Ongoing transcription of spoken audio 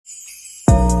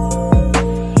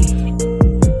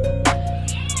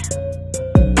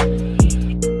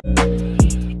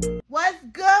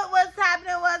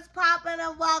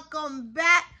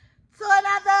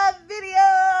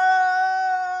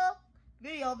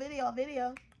Okay,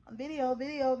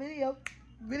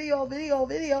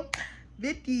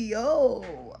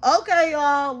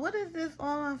 y'all. What is this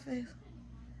on my face?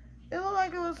 It looked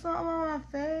like it was something on my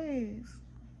face.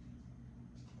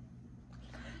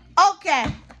 Okay,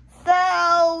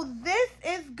 so this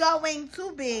is going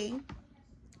to be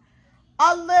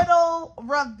a little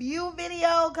review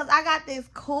video because I got this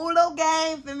cool little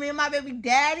game for me and my baby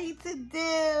daddy to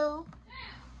do.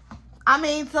 I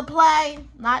mean, to play,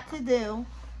 not to do.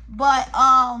 But,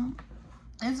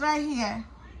 it's right here.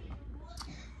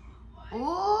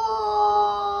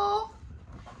 Ooh.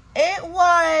 It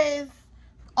was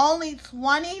only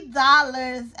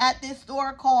 $20 at this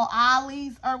store called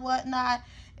Ollie's or whatnot.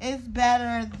 It's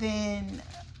better than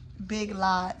Big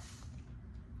Lots.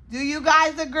 Do you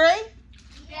guys agree?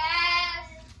 Yes.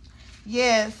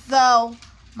 Yes. So,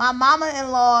 my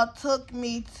mama-in-law took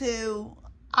me to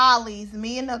Ollie's,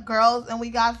 me and the girls, and we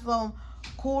got some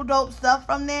cool dope stuff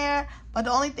from there. But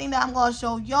the only thing that I'm going to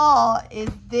show y'all is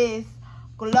this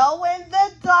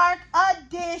glow-in-the-dark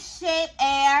edition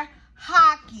air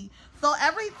hockey. So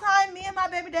every time me and my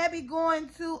baby dad be going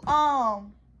to,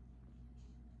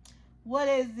 what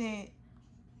is it?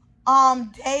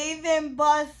 Dave and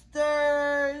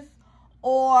Buster's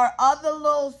or other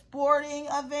little sporting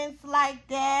events like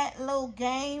that, little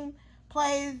game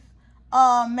plays,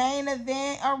 main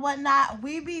event or whatnot,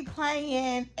 we be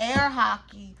playing air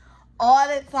hockey all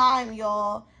the time,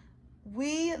 y'all.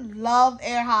 We love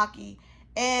air hockey.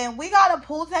 And we got a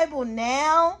pool table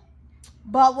now,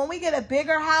 but when we get a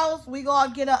bigger house, we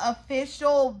gonna get an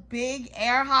official big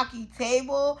air hockey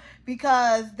table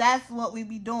because that's what we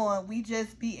be doing. We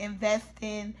just be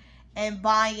investing and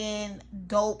buying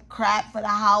dope crap for the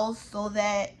house so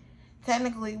that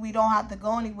technically we don't have to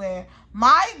go anywhere.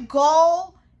 My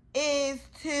goal is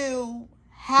to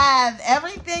have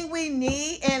everything we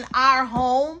need in our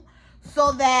home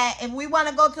so that if we want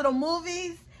to go to the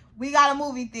movies, we got a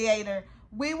movie theater.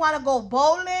 We want to go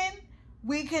bowling,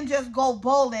 we can just go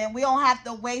bowling. We don't have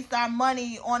to waste our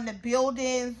money on the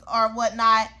buildings or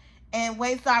whatnot and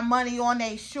waste our money on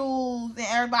their shoes and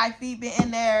everybody's feet be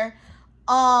in there.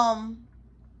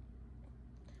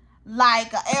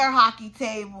 Like an air hockey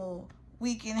table.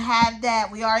 We can have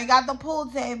that. We already got the pool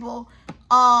table.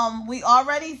 We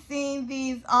already seen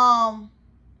these,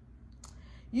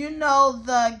 you know,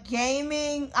 the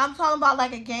gaming. I'm talking about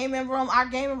like a gaming room. Our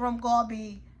gaming room gonna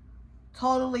be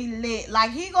totally lit.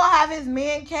 Like he gonna have his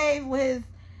man cave with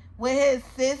his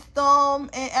system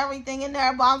and everything in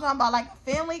there. But I'm talking about like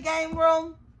a family game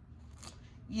room.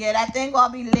 Yeah, that thing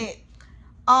gonna be lit.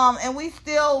 And we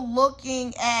still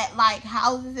looking at like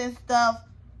houses and stuff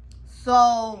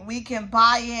so we can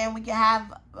buy it and we can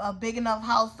have a big enough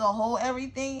house to hold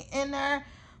everything in there.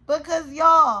 Because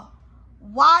y'all,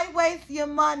 why waste your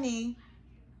money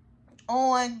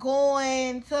on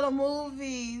going to the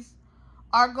movies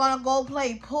or gonna go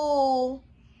play pool,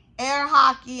 air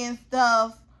hockey and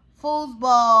stuff,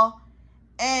 foosball,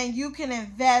 and you can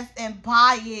invest and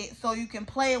buy it so you can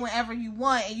play it whenever you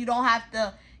want and you don't have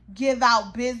to give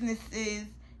businesses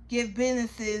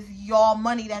y'all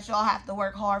money that y'all have to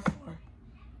work hard for.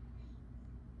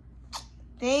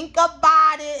 Think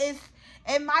about it.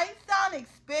 It might sound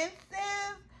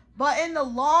expensive, but in the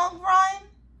long run,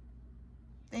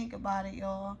 think about it,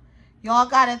 y'all. Y'all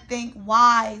gotta think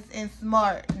wise and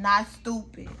smart, not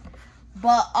stupid.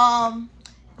 But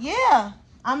yeah,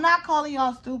 I'm not calling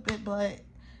y'all stupid, but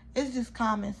it's just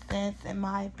common sense in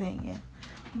my opinion.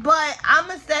 But I'm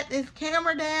going to set this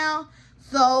camera down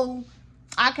so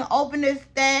I can open this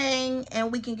thing and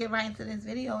we can get right into this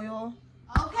video, y'all.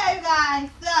 Okay, guys.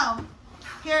 So,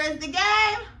 here is the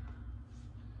game.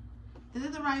 Is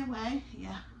it the right way?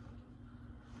 Yeah.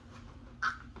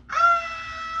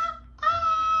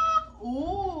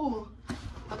 Ooh.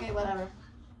 Okay, whatever.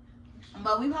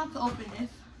 But we about to open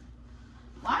this.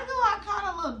 Why do I kind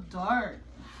of look dark?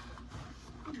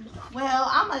 Well,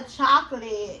 I'm a chocolate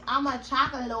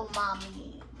little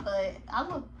mommy, but I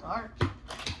look dark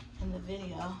in the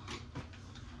video.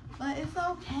 But it's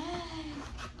okay.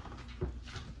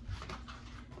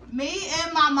 Me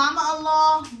and my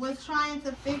mama-in-law was trying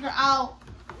to figure out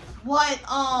what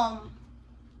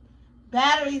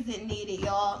batteries it needed,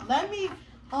 y'all.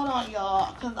 Hold on,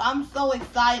 y'all, because I'm so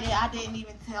excited I didn't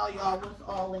even tell y'all what's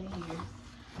all in here.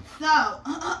 So,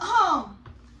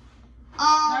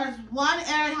 there's one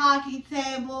air hockey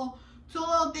table, two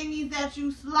little thingies that you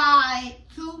slide,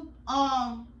 two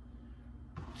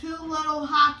little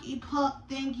hockey puck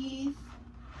thingies.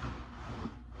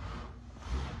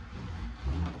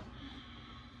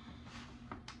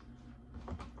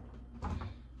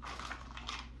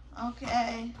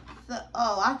 Okay. So,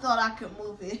 I thought I could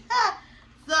move it.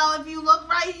 So if you look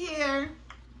right here,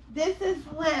 this is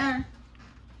where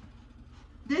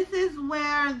the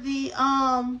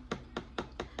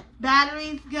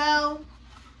batteries go.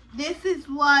 This is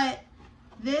what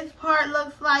this part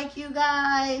looks like, you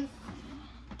guys.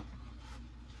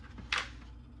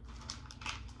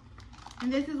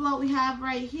 And this is what we have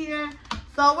right here.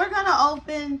 So we're gonna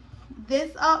open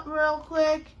this up real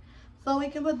quick so we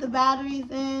can put the batteries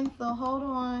in. So hold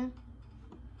on.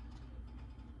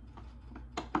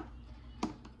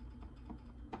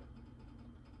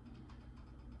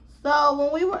 So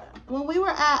when we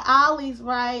were at Ollie's,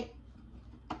 right,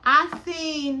 I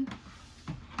seen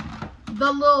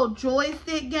the little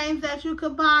joystick games that you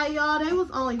could buy, y'all. They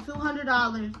was only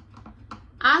 $200.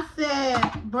 I said,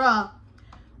 bruh,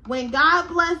 when God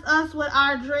bless us with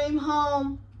our dream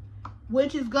home,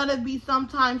 which is gonna be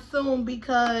sometime soon,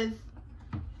 because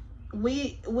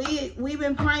we've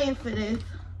been praying for this,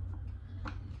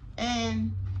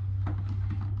 and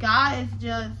God is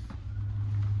just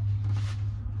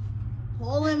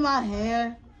pulling my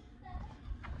hair.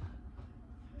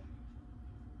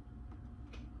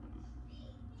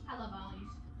 I love Ollie's.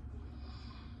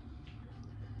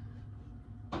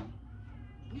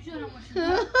 You should have watched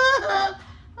it.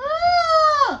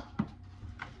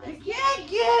 I can't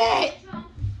get it.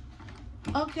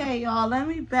 Okay, y'all, let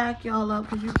me back y'all up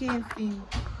because you can't see me.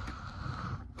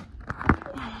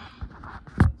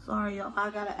 Sorry, y'all,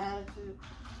 I got an attitude.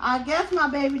 I guess my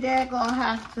baby dad gonna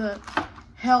have to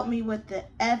help me with the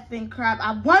effing crap.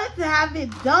 I wanted to have it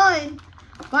done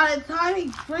by the time he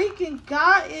freaking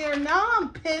got here. Now I'm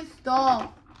pissed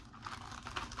off.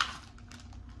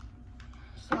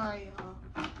 Sorry, y'all,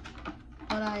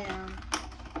 but I am.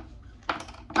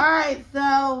 Alright,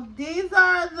 so these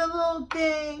are the little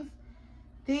things.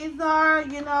 These are,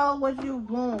 you know, what you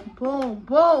boom, boom,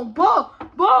 boom, boom,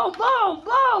 boom, boom,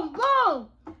 boom, boom.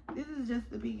 This is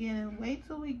just the beginning. Wait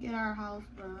till we get our house,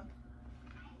 bro.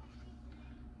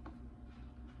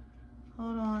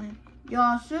 Hold on.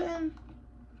 Y'all shouldn't.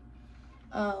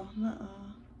 Oh, uh-oh.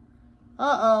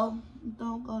 Uh-oh.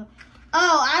 Don't go.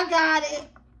 Oh, I got it.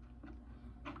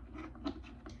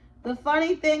 The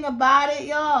funny thing about it,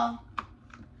 y'all,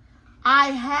 I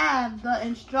have the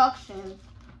instructions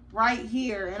right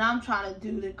here, and I'm trying to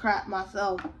do the crap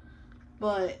myself,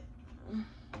 but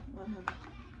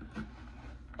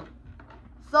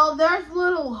so there's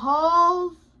little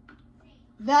holes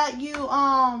that you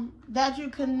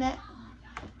connect.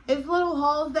 It's little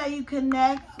holes that you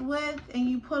connect with, and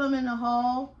you put them in the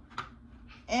hole,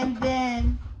 and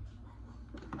then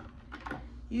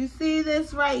you see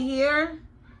this right here.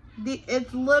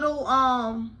 It's little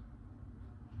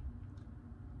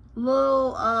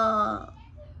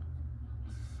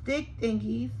stick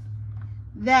thingies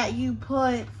that you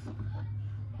put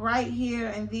right here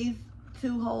in these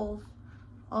two holes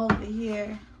over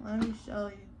here. Let me show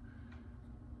you.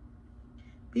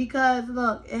 Because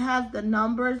look, it has the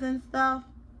numbers and stuff,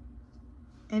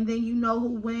 and then you know who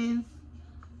wins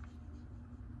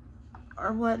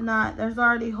or whatnot. There's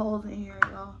already holes in here,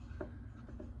 y'all.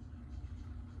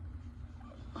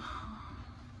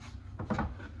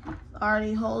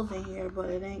 Already holes in here, but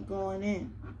it ain't going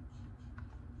in.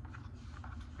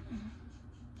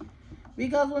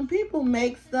 Because when people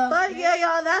make stuff. But yeah,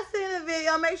 y'all, that's the end of the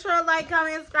video. Make sure to like,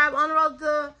 comment, and subscribe. On the road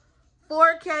to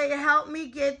 4K. Help me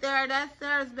get there. That's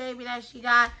Sarah's baby that she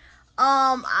got.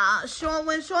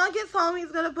 When Sean gets home,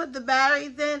 he's gonna put the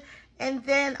batteries in, and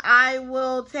then I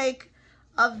will take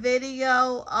a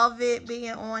video of it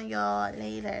being on, y'all,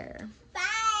 later. Bye.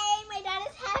 My dad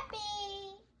is happy.